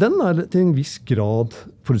viser at den til en viss grad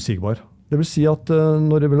forutsigbar. Det vil si at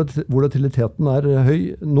når volatiliteten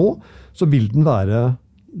høy nå, så vil den være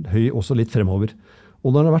høy også litt fremover.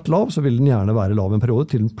 Og når den har vært lav, så vil den gjerne være lav en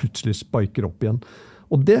periode til den plutselig spiker opp igjen.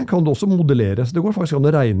 Og det kan du også modellere. Så det går faktisk an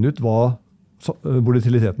å regne ut hva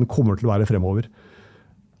volatiliteten kommer til å være fremover.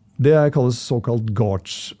 Det kalles såkalt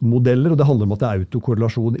GARCH-modeller, og det handler om at det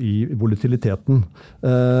autokorrelasjon i volatiliteten.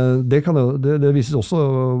 Det vises også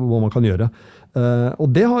hva man kan gjøre.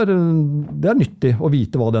 Og det nyttig å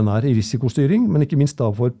vite hva den i risikostyring, men ikke minst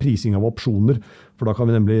da for prising av opsjoner. For da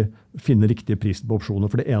kan vi nemlig finne riktige prisen på opsjoner.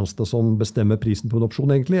 For det eneste som bestemmer prisen på en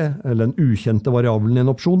opsjon egentlig, eller den ukjente variabelen i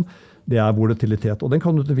en opsjon, det volatilitet. Og den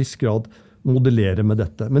kan du til viss grad modellere med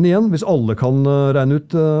dette. Men igjen, hvis alle kan regne ut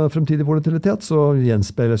fremtidig volatilitet, så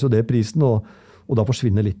gjenspeiles jo det prisen, og da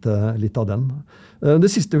forsvinner litt av den. Det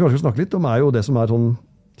siste vi kanskje skal snakke litt om jo det som sånn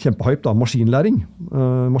kjempehype, da, maskinlæring.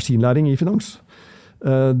 Maskinlæring i finans.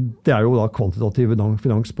 Det jo da kvantitativ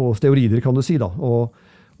finans på steroider, kan du si, da. Og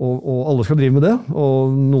alle skal drive med det,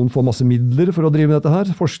 og noen får masse midler for å drive med dette her,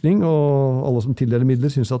 forskning, og alle som tildeler midler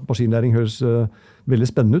synes at maskinlæring høres veldig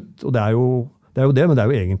spennende ut, og det jo det, men det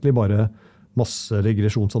jo egentlig bare masse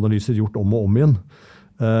regresjonsanalyser gjort om og om igjen.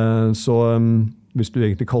 Så hvis du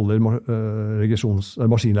egentlig kaller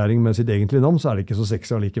maskinlæring med sitt egentlige navn, så det ikke så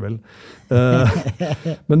sexy allikevel.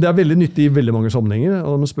 Men det veldig nyttig i veldig mange sammenhenger,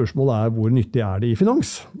 og spørsmålet hvor nyttig det i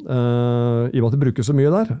finans, i og med at det brukes så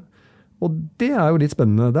mye der. Og det jo litt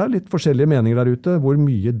spennende. Det litt forskjellige meninger der ute, hvor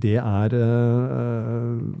mye det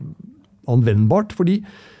anvendbart, fordi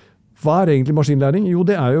hva egentlig maskinlæring? Jo,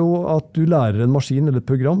 det jo at du lærer en maskin eller et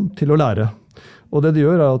program til å lære. Og det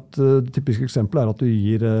gjør at det typiske eksempelet at du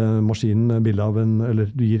gir maskinen bilde av eller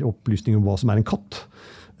du gir opplysning om hva som en katt.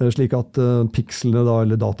 Slik at pikslene da,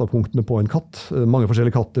 eller datapunktene på en katt, mange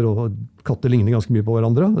forskjellige katter, og katter ligner ganske mye på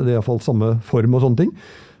hverandre. Det I hvert fall samme form og sånne ting.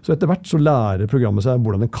 Så etter hvert så lærer programmet seg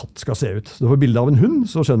hvordan en katt skal se ut. Så du får bilde av en hund,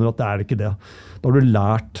 så skjønner du at det ikke det. Da har du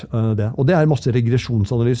lært det. Og det masse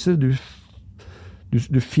regresjonsanalyser.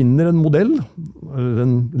 Du finner en modell,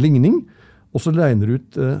 en ligning, og så regner du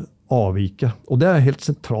ut avviket. Og det helt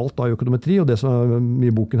sentralt da I økonometri, og det som I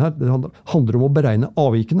boken her, det handler om å beregne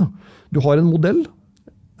avvikene. Du har en modell,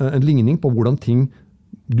 en ligning på hvordan ting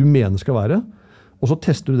du mener skal være, og så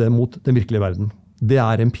tester du det mot den virkelige verden. Det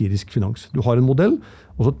empirisk finans. Du har en modell,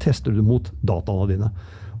 og så tester du det mot dataene dine.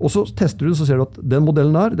 Og så tester du det, så ser du at den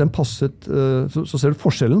modellen den passet, så ser du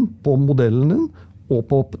forskjellen på modellen din og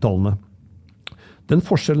på tallene. Den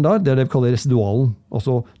forskjellen der, det det vi kaller residualen,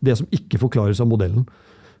 altså det som ikke forklares av modellen.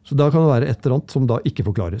 Så da kan det være et eller annet som da ikke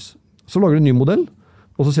forklares. Så lager du en ny modell,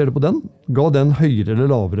 og så ser du på den. Ga den høyere eller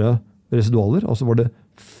lavere residualer, altså var det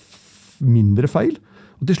mindre feil.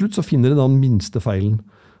 Og til slutt så finner du den minste feilen.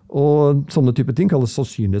 Og sånne type ting kalles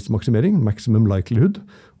sannsynlighetsmaksimering, maximum likelihood.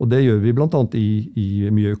 Og det gjør vi blant annet I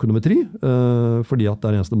mye økonometri, fordi at det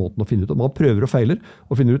den eneste måten å finne ut. Man prøver og feiler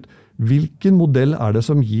og finner ut hvilken modell det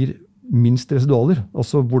som gir minst residualer.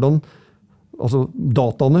 Altså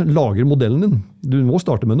dataene lager modellen din. Du må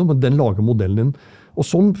starte med noe, men den lager modellen din. Og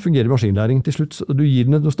sånn fungerer maskinlæring til slutt. Du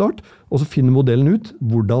gir den noe start, og så finner modellen ut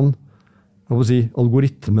hvordan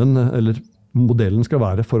algoritmen eller modellen skal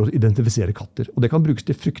være for å identifisere katter. Og det kan brukes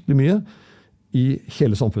til fryktelig mye I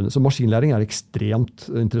hele samfunnet. Så maskinlæring ekstremt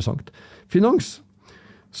interessant. Finans,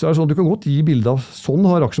 så det sånn at du kan godt gi bilde av sånn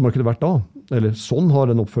har aksjemarkedet vært da, eller sånn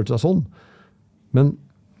har den oppført seg sånn. Men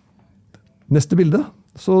neste bilde,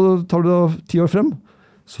 så tar du da 10 år frem,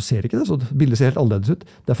 så ser ikke det, så bildet ser helt annerledes ut.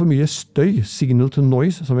 Det for mye støy, signal to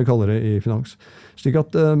noise, som vi kaller det I finans. Slik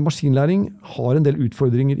at maskinlæring har en del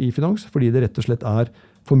utfordringer I finans, fordi det rett og slett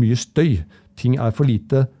for mye støy. Ting for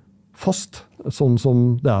lite fast, sånn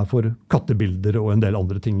som det for kattebilder og en del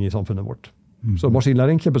andre ting I samfunnet vårt. Så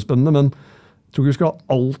maskinlæring, kjempespennende, men jeg tror ikke vi skal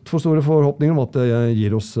ha alt for store forhåpninger om at det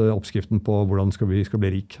gir oss oppskriften på hvordan vi skal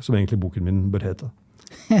bli rik, som egentlig boken min bør hete.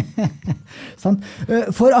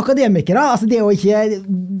 For akademikere, altså det jo ikke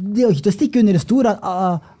til å stikke under det store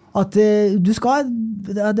at du skal,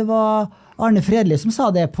 det var Arne Fredli som sa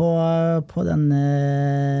det på den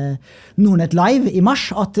Nordnet Live I mars,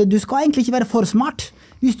 at du skal egentlig ikke være for smart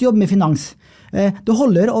hvis du jobber med finans. Det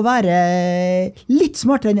holder å være litt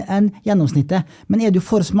smartere enn gjennomsnittet, men du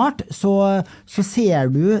for smart, så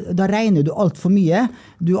ser du, da regner du alt for mye,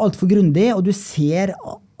 du alt for grundig, og du ser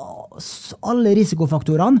alle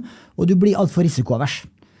risikofaktorene, og du blir alt for risikoavers.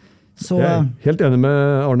 Så, jeg helt enig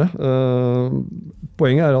med Arne.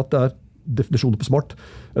 Poenget at det definisjoner på smart.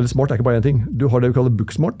 Eller smart ikke bare en ting. Du har det vi kaller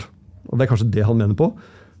book smart, og det kanskje det han mener på.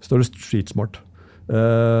 Så det street smart.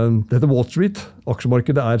 Det heter Wall Street.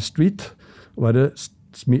 Aksjemarkedet street. Å være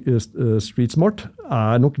street smart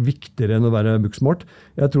nok viktigere enn å være book smart.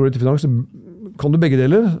 Jeg tror at I finans kan du begge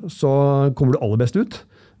deler, så kommer du aller best ut.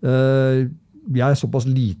 Jeg såpass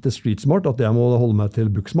lite street smart at jeg må holde meg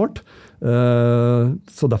til book smart.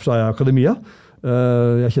 Så derfor jeg akademia.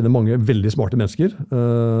 Jeg kjenner mange veldig smarte mennesker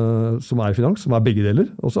som I finans, som begge deler.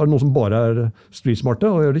 Og så det noen som bare street smarte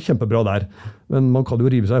og gjør det kjempebra der. Men man kan jo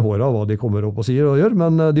rive seg I håret av hva de kommer opp og sier og gjør,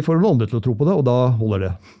 men de får noen andre til å tro på det, og da holder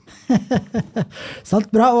det. Sant,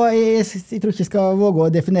 bra, og jeg tror ikke jeg skal våge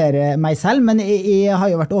å definere meg selv, men jeg har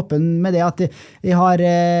jo vært åpen med det at jeg har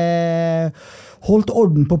holdt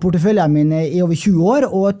orden på porteføljen min I over 20 år,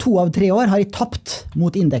 og 2 av 3 år har jeg tapt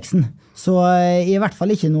mot indeksen. Så jeg I hvert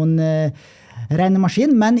fall ikke noen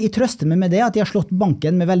regnemaskin, men jeg trøster meg med det at jeg har slått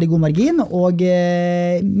banken med veldig god margin, og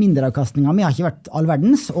mindreavkastningen min har ikke vært all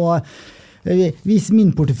verdens, og hvis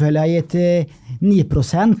min portefølje har gitt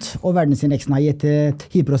 9%, og verdensindeksen har gitt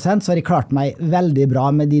 10%, så har jeg klart meg veldig bra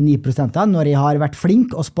med de 9%. Når jeg har vært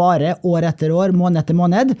flink å spare år etter år, måned etter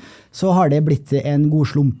måned, så har det blitt en god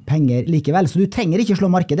slump penger likevel. Så du trenger ikke slå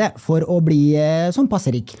markedet for å bli sånn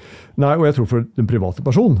passerik. Nei, og jeg tror for den private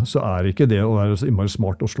person så ikke det å være så innmari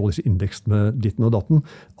smart og slå disse indeksene ditten og datten.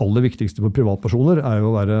 Aller viktigste for privatpersoner jo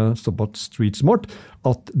å være såpass street smart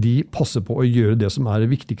at de passer på å gjøre det som det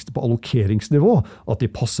viktigste på allokering investeringsnivå. At de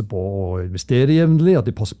passer på å investere jevnlig, at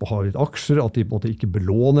de passer på å ha litt aksjer, at de på en måte ikke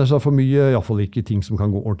belåner seg for mye, i hvert fall ikke ting som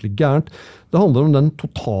kan gå ordentlig gærent. Det handler om den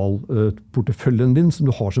totalporteføljen din som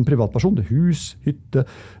du har som privatperson. Det er hus, hytte,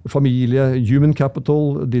 familie, human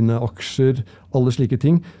capital, dine aksjer, alle slike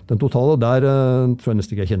ting. Den totale, der tror jeg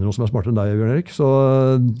nesten ikke jeg kjenner noen som er smartere enn deg, Bjørn Erik. Så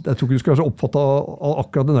jeg tror ikke du skal være så oppfattet av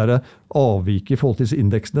akkurat den der avviket i forhold til disse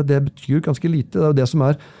indeksene. Det betyr ganske lite. Det er jo det som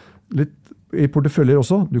er litt i porteføljer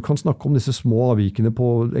også. Du kan snakke om disse små avvikene på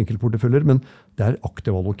enkeltporteføljer, men det er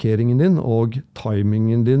aktivallokeringen din og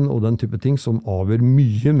timingen din og den type ting som avgjør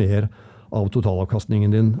mye mer av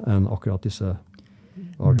totalavkastningen din enn akkurat disse.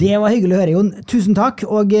 Det var hyggelig å høre, Jon. Tusen takk.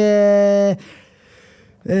 Og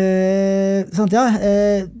sant, ja,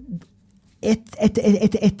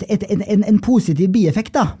 en positiv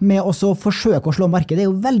bieffekt da, med å forsøke å slå markedet, det er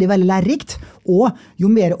jo veldig, veldig lærerikt, og jo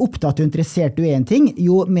mer opptatt og interessert du er i en ting,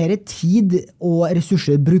 jo mer tid og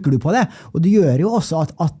ressurser bruker du på det, og det gjør jo også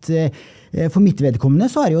at for mitt vedkommende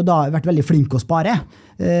så har jeg jo da vært veldig flink å spare,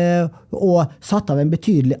 og satt av en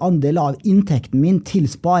betydelig andel av inntekten min til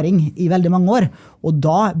sparing i veldig mange år, og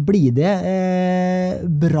da blir det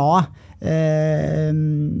bra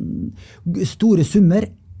store summer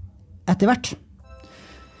etter hvert.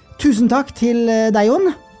 Tusen takk til deg,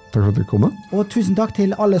 Jon. Takk for at du kom. Og tusen takk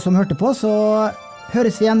til alle som hørte på, så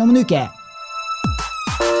høres vi igjen om en uke.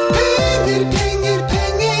 Penger, penger,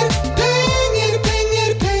 penger, penger, penger,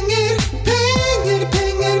 penger, penger,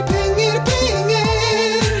 penger, penger, penger.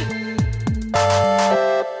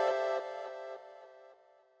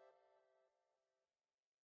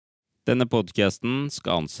 Denne podcasten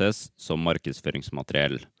skal anses som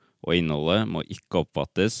markedsføringsmateriell, og innholdet må ikke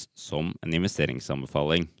oppfattes som en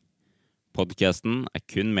investeringsanbefaling. Podcasten er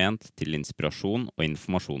kun ment til inspirasjon og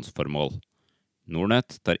informasjonsformål.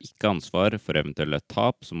 Nordnet tar ikke ansvar for eventuelle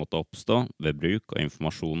tap som måtte oppstå ved bruk av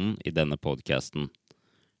informasjonen i denne podcasten.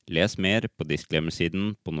 Les mer på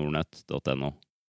disclaimer-siden på nordnet.no.